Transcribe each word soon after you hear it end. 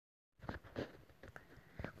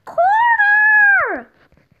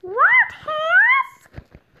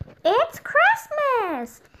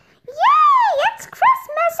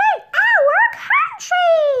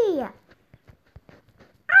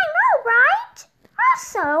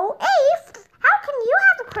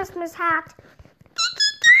Christmas hat?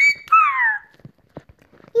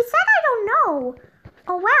 He said I don't know.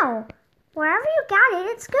 Oh well, wherever you got it,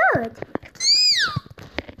 it's good.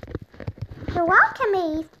 You're welcome,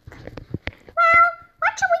 Eve. Well,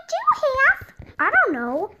 what should we do, Half? I don't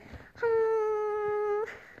know.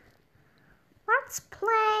 Let's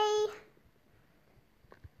play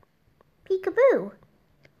peekaboo.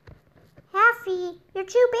 Halfie, you're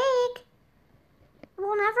too big. It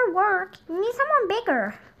will never work. You need someone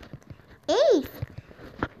bigger. Eve.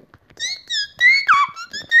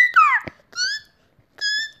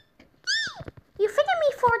 You fitted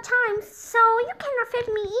me 4 times, so you cannot fit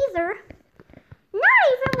me either. Not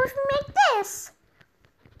even with me like this.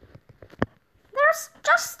 There's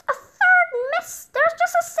just a 3rd miss. There's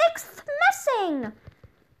just a 6th missing.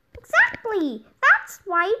 Exactly. That's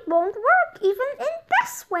why it won't work even in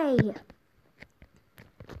this way.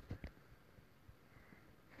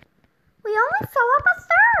 We only fill up a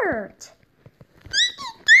 3rd.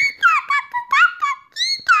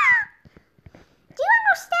 Do you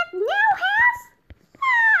understand now, Half? I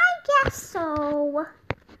guess so.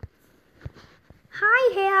 Hi,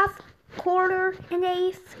 Half, quarter, and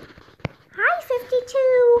 1/8. Hi,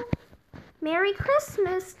 52. Merry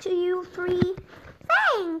Christmas to you 3.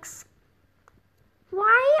 Thanks.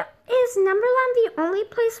 Why is Numberland the only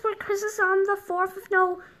place where Christmas is on the 4th of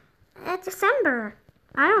December?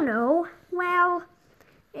 I don't know. Well,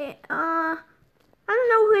 I don't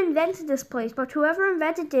know who invented this place, but whoever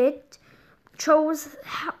invented it chose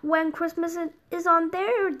when Christmas is on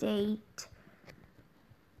their date.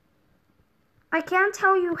 I can't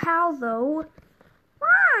tell you how, though.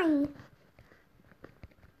 Why?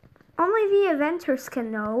 Only the inventors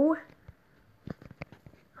can know.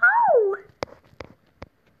 Oh!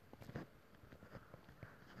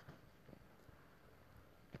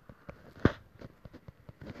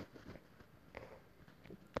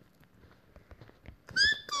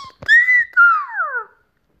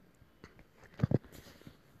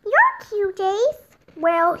 You're cute, Dave.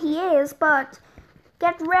 Well, he is, but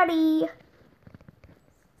get ready.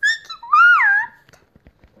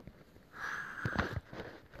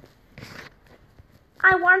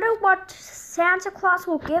 I wonder what Santa Claus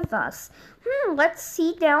will give us. Let's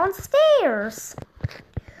see downstairs.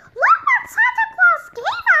 Look what Santa Claus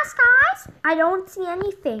gave us, guys. I don't see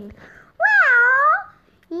anything. Well,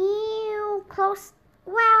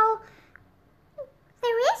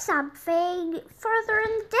 there is something further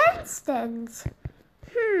in the distance.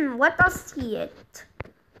 Let us see it.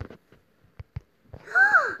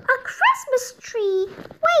 A Christmas tree.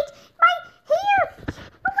 Wait, here.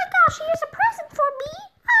 Oh my gosh, here's a present for me.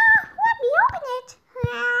 Let me open it.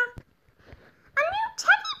 A new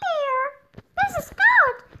teddy bear. This is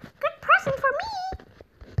good. Good present for me.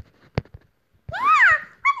 Yeah,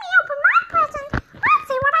 let me open my present. Let's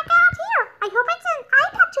see what I got here. I hope it's an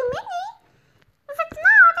iPad 2 mini. If it's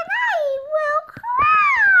not, then I will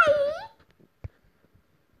cry.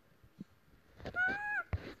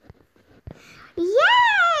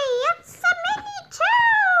 Yay! It's a mini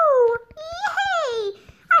too! Yay!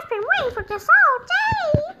 I've been waiting for this all day.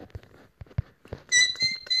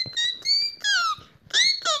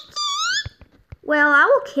 Well, I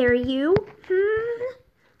will carry you.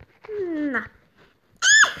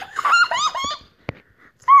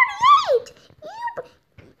 38!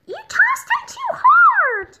 You tossed him too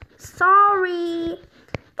hard. Sorry.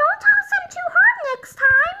 Don't toss him too hard next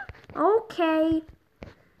time. Okay.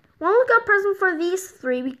 Well, we got a present for these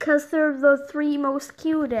 3 because they're the 3 most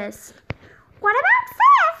cutest. What about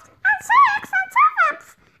 5th and 6th and 7th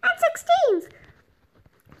and 16th?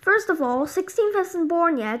 First of all, 16th isn't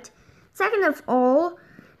born yet. Second of all,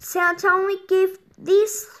 Santa only gave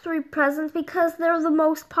these 3 presents because they're the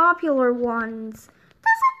most popular ones.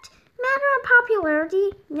 Does it matter in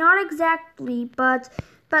popularity? Not exactly, but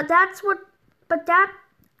I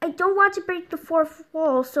don't want to break the 4th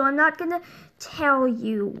wall, so I'm not gonna tell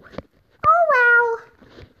you. Oh well.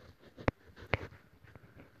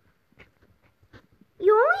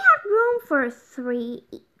 You only have room for 3,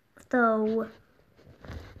 though.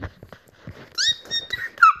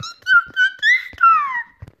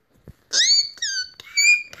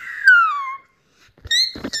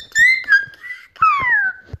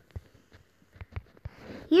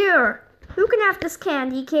 Here, who can have this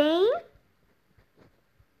candy cane?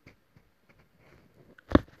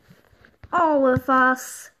 All of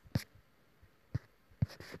us.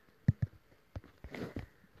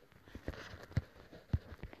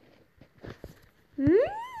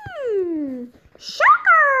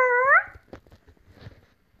 Sugar!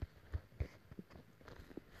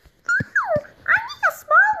 Oh, I need a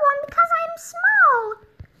small one because I'm small.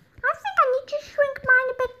 I think I need to shrink mine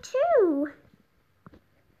a bit too.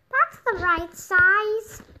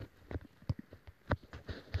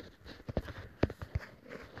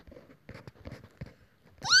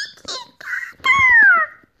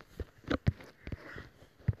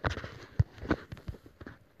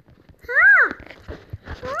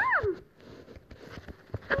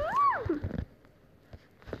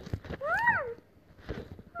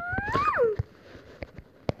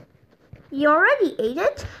 You already ate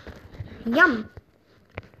it? Yum.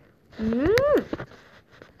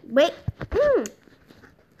 Wait.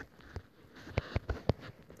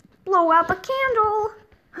 Blow out the candle.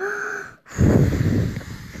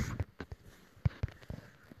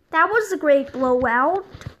 That was a great blowout.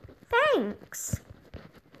 Thanks.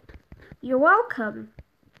 You're welcome.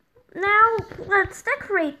 Now, let's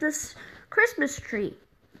decorate this Christmas tree.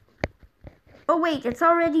 Oh wait, it's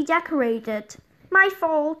already decorated. My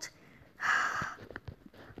fault.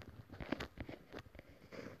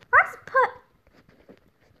 Let's put...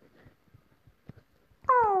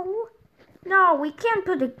 Oh, no, we can't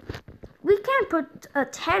put a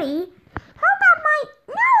teddy. How about my...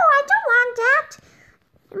 No, I don't want that.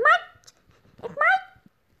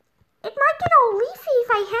 It might get all leafy if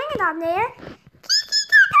I hang it on there.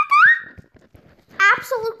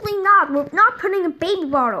 Absolutely not. We're not putting a baby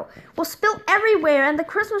bottle. We'll spill everywhere and the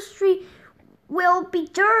Christmas tree will be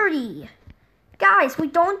dirty. Guys, we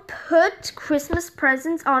don't put Christmas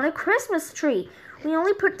presents on a Christmas tree. We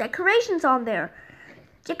only put decorations on there.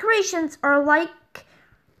 Decorations are like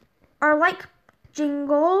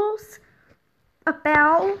jingles, a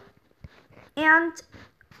bell, and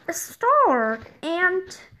a star,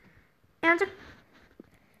 and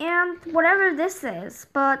whatever this is.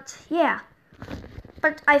 But yeah.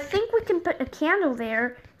 But I think we can put a candle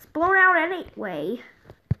there. It's blown out anyway.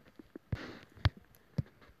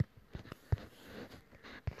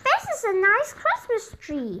 This is a nice Christmas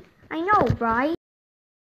tree. I know, right?